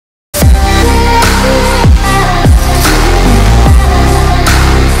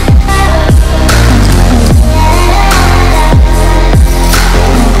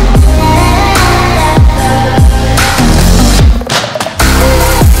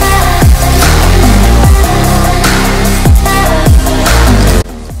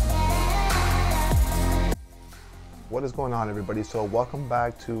What is going on, everybody? So welcome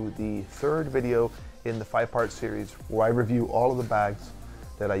back to the third video in the 5-part series where I review all of the bags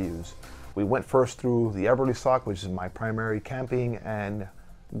that I use. We went first through the Eberlestock, which is my primary camping and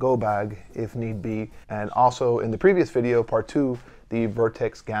go bag if need be, and also in the previous video, part 2, the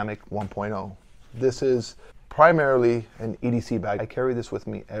Vertex Gamic 1.0. This is primarily an EDC bag. I carry this with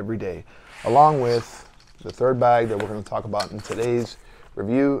me every day, along with the third bag that we're going to talk about in today's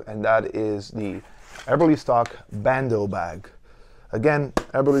review, and that is the Eberlestock Bando Bag. Again,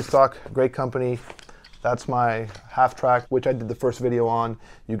 Eberlestock, great company. That's my half track, which I did the first video on,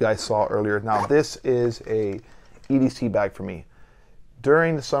 you guys saw earlier. Now this is a EDC bag for me.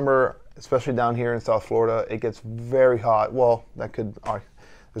 During the summer, especially down here in South Florida, it gets very hot. Well,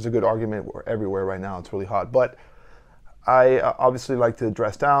 there's a good argument everywhere right now, it's really hot. But I obviously like to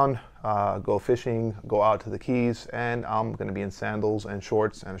dress down, go fishing, go out to the Keys, and I'm gonna be in sandals and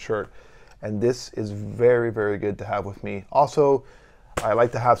shorts and a shirt. And this is very, very good to have with me. Also, I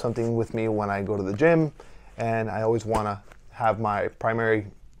like to have something with me when I go to the gym, and I always want to have my primary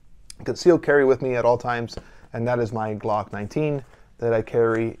concealed carry with me at all times, and that is my Glock 19 that I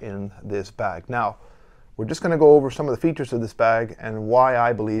carry in this bag. Now, we're just going to go over some of the features of this bag and why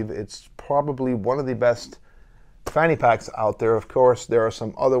I believe it's probably one of the best fanny packs out there. Of course, there are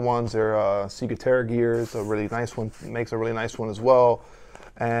some other ones. There are Secretary Gears, a really nice one, makes a really nice one as well.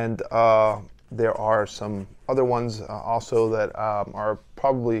 And there are some other ones also that are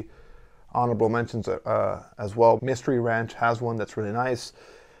probably honorable mentions as well. Mystery Ranch has one that's really nice,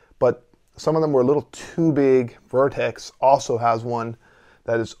 but some of them were a little too big. Vertex also has one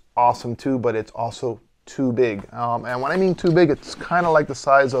that is awesome too, but it's also too big. And when I mean too big, it's kind of like the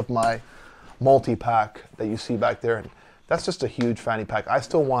size of my multi-pack that you see back there. And that's just a huge fanny pack. I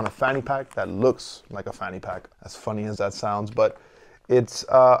still want a fanny pack that looks like a fanny pack, as funny as that sounds, but it's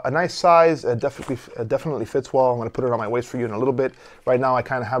a nice size. It definitely fits well. I'm going to put it on my waist for you in a little bit. Right now I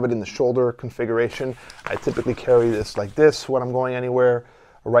kind of have it in the shoulder configuration. I typically carry this like this when I'm going anywhere,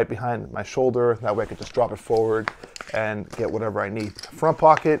 right behind my shoulder. That way I can just drop it forward and get whatever I need. Front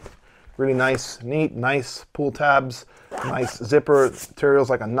pocket, really nice, neat, nice pull tabs, nice zipper. Materials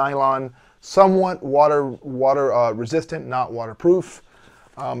like a nylon, somewhat water resistant, not waterproof.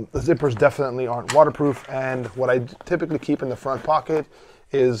 The zippers definitely aren't waterproof, and what I typically keep in the front pocket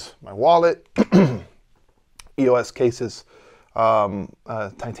is my wallet, EOS cases,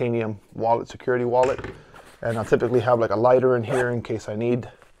 titanium wallet, security wallet, and I'll typically have like a lighter in here in case I need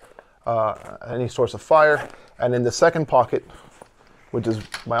any source of fire. And in the second pocket, which is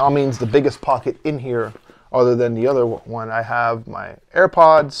by all means the biggest pocket in here other than the other one, I have my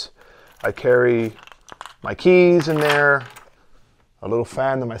AirPods, I carry my keys in there, a little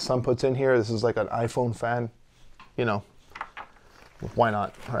fan that my son puts in here. This is like an iPhone fan, you know, why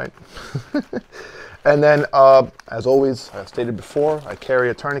not, right? And then, as always, I stated before, I carry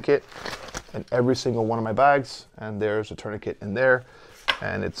a tourniquet in every single one of my bags, and there's a tourniquet in there,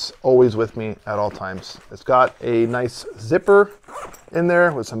 and it's always with me at all times. It's got a nice zipper in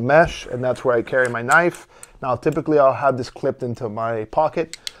there with some mesh, and that's where I carry my knife. Now, typically I'll have this clipped into my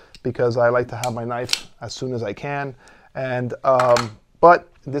pocket because I like to have my knife as soon as I can. And but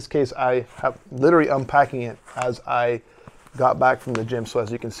in this case, I have literally unpacking it as I got back from the gym. So as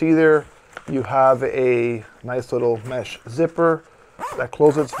you can see there, you have a nice little mesh zipper that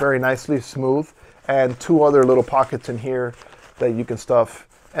closes very nicely, smooth, and two other little pockets in here that you can stuff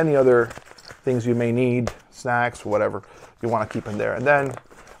any other things you may need, snacks, whatever you want to keep in there. And then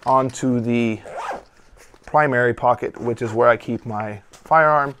onto the primary pocket, which is where I keep my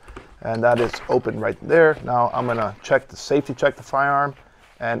firearm. And that is open right there. Now I'm gonna safety check the firearm,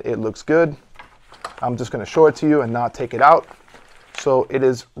 and it looks good. I'm just gonna show it to you and not take it out. So it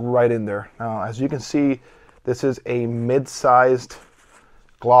is right in there. Now, as you can see, this is a mid-sized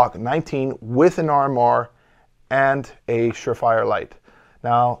Glock 19 with an RMR and a Surefire light.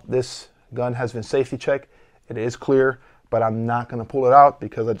 Now, this gun has been safety checked. It is clear, but I'm not gonna pull it out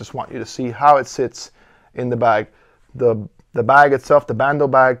because I just want you to see how it sits in the bag. The bag itself, the Bando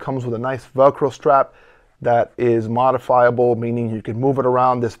bag, comes with a nice Velcro strap that is modifiable, meaning you can move it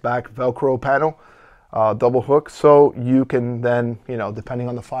around this back Velcro panel, double hook, so you can then, you know, depending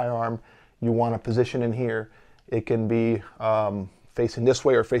on the firearm you want to position in here, it can be facing this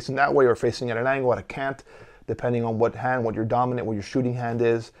way or facing that way or facing at an angle, at a cant, depending on what your dominant, what your shooting hand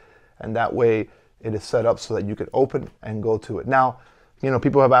is, and that way it is set up so that you can open and go to it. Now, you know,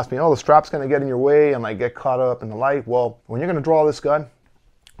 people have asked me, oh, the strap's going to get in your way and like get caught up in the light. Well, when you're going to draw this gun,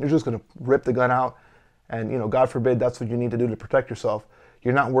 you're just going to rip the gun out, and, you know, God forbid, that's what you need to do to protect yourself.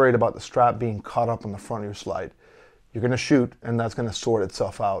 You're not worried about the strap being caught up on the front of your slide. You're going to shoot, and that's going to sort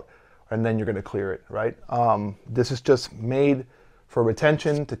itself out. and then you're going to clear it, right? This is just made for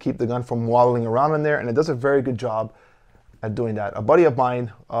retention to keep the gun from waddling around in there, and it does a very good job at doing that. A buddy of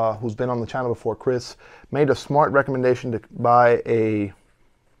mine who's been on the channel before, Chris, made a smart recommendation to buy a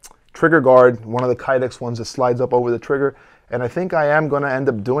trigger guard, one of the Kydex ones that slides up over the trigger, and I think I am going to end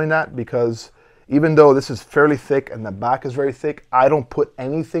up doing that, because even though this is fairly thick and the back is very thick, I don't put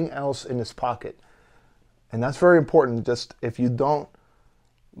anything else in this pocket. And that's very important. Just if you don't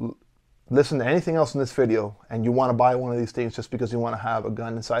listen to anything else in this video and you want to buy one of these things just because you want to have a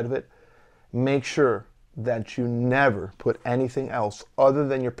gun inside of it, make sure that you never put anything else other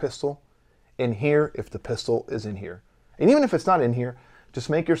than your pistol in here if the pistol is in here. And even if it's not in here, just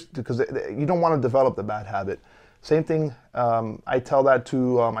make your, because you don't want to develop the bad habit. Same thing, I tell that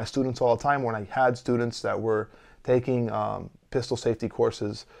to my students all the time when I had students that were taking pistol safety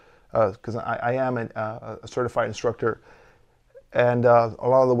courses, because I am a certified instructor. And a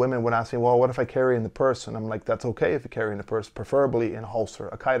lot of the women would ask me, well, what if I carry in the purse? And I'm like, that's okay if you carry in the purse, preferably in a holster,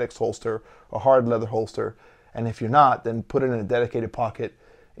 a Kydex holster, a hard leather holster. And if you're not, then put it in a dedicated pocket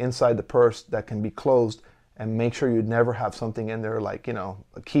inside the purse that can be closed, and make sure you never have something in there like, you know,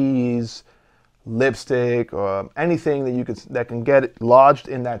 keys, lipstick, or anything that you could, that can get lodged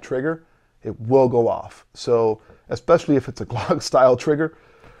in that trigger. It will go off. So especially if it's a Glock style trigger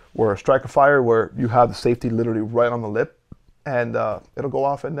or a striker fire where you have the safety literally right on the lip, and it'll go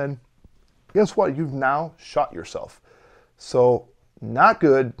off, and then guess what? You've now shot yourself. So not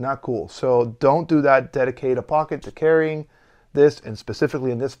good, not cool. So don't do that. Dedicate a pocket to carrying this, and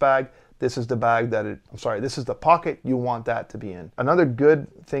specifically in this bag, this is the bag that this is the pocket you want that to be in. Another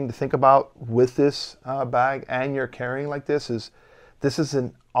good thing to think about with this bag and you're carrying like this is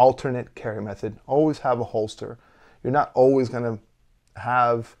an alternate carry method. Always have a holster. You're not always going to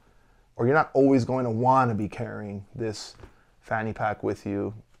have, or you're not always going to want to be carrying this fanny pack with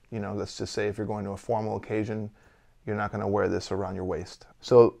you. You know, let's just say if you're going to a formal occasion, you're not going to wear this around your waist.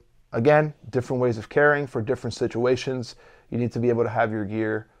 So again, different ways of carrying for different situations. You need to be able to have your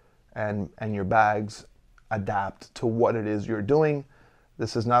gear and your bags adapt to what it is you're doing.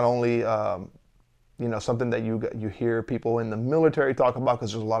 This is not only you know, something that you hear people in the military talk about,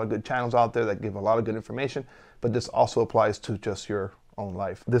 because there's a lot of good channels out there that give a lot of good information, but this also applies to just your own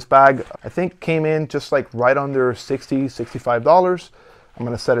life. This bag, I think, came in just like right under $65. I'm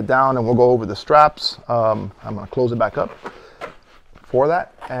going to set it down and we'll go over the straps. I'm going to close it back up for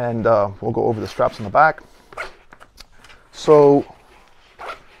that, and we'll go over the straps on the back. So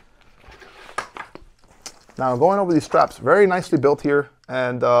now going over these straps, very nicely built here,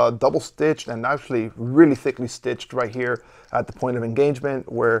 and double stitched and actually really thickly stitched right here at the point of engagement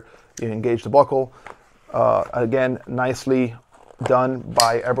where you engage the buckle. Again, nicely done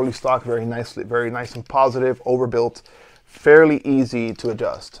by Eberlestock, very nice and positive, overbuilt, fairly easy to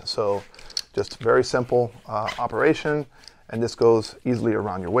adjust. So just very simple operation, and this goes easily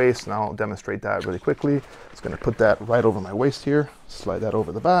around your waist, and I'll demonstrate that really quickly. It's going to put that right over my waist here, slide that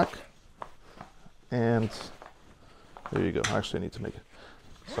over the back, and there you go. Actually, I need to make it.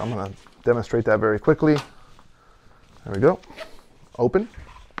 So I'm going to demonstrate that very quickly. There we go. Open.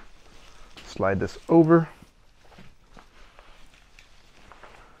 Slide this over.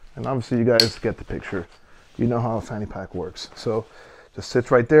 And obviously you guys get the picture. You know how a fanny pack works. So just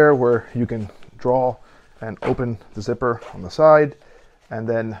sits right there where you can draw and open the zipper on the side, and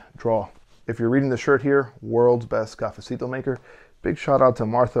then draw. If you're reading the shirt here, world's best cafecito maker. Big shout out to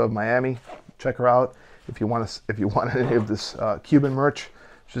Martha of Miami. Check her out if you want any of this Cuban merch.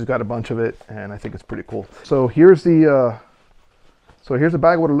 She's got a bunch of it, and I think it's pretty cool. So here's the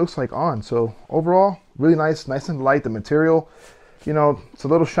bag, what it looks like on. So overall, really nice and light. The material, you know, it's a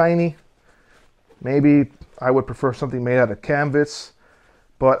little shiny. Maybe I would prefer something made out of canvas,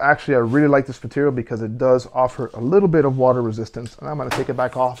 but actually I really like this material because it does offer a little bit of water resistance. And I'm going to take it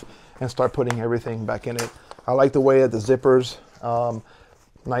back off and start putting everything back in it. I like the way that the zippers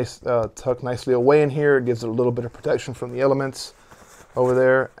tuck nicely away in here. It gives it a little bit of protection from the elements over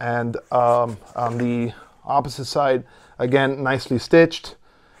there. And on the opposite side, again, nicely stitched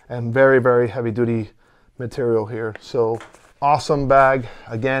and very heavy duty material here. So awesome bag.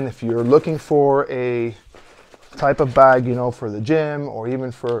 Again, if you're looking for a type of bag, you know, for the gym or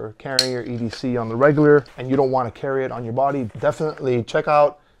even for carrying your EDC on the regular, and you don't want to carry it on your body, definitely check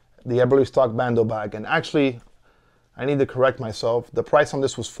out the Eberlestock Bando Bag. And actually, I need to correct myself. The price on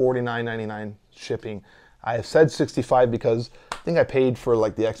this was $49.99 shipping. I said $65 because I think I paid for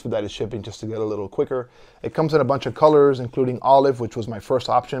like the expedited shipping just to get a little quicker. It comes in a bunch of colors, including olive, which was my first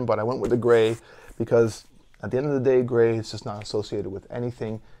option, but I went with the gray because at the end of the day, gray is just not associated with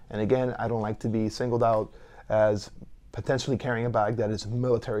anything. And again, I don't like to be singled out as potentially carrying a bag that is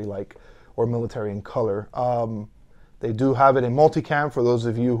military-like or military in color. They do have it in multicam for those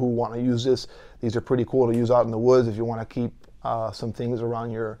of you who want to use this. These are pretty cool to use out in the woods if you want to keep some things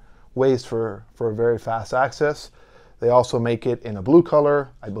around your waist for a very fast access. They also make it in a blue color,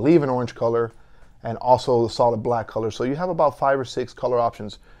 I believe an orange color, and also the solid black color. So you have about 5 or 6 color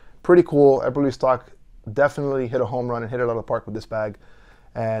options. Pretty cool. Eberlestock definitely hit a home run and hit it out of the park with this bag.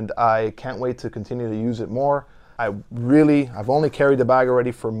 And I can't wait to continue to use it more. I've only carried the bag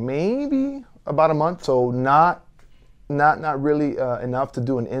already for maybe about a month, so not really enough to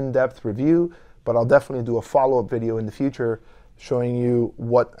do an in-depth review, but I'll definitely do a follow-up video in the future showing you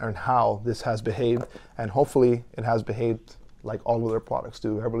what and how this has behaved, and hopefully it has behaved like all of their products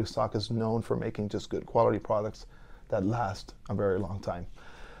do. Eberlestock is known for making just good quality products that last a very long time.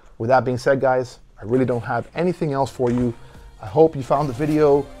 With that being said, guys, I really don't have anything else for you. I hope you found the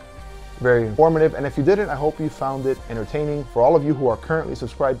video very informative, and if you didn't, I hope you found it entertaining. For all of you who are currently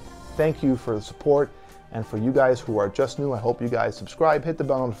subscribed, thank you for the support, and for you guys who are just new, I hope you guys subscribe, hit the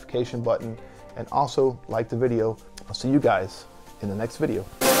bell notification button, and also like the video. I'll see you guys in the next video.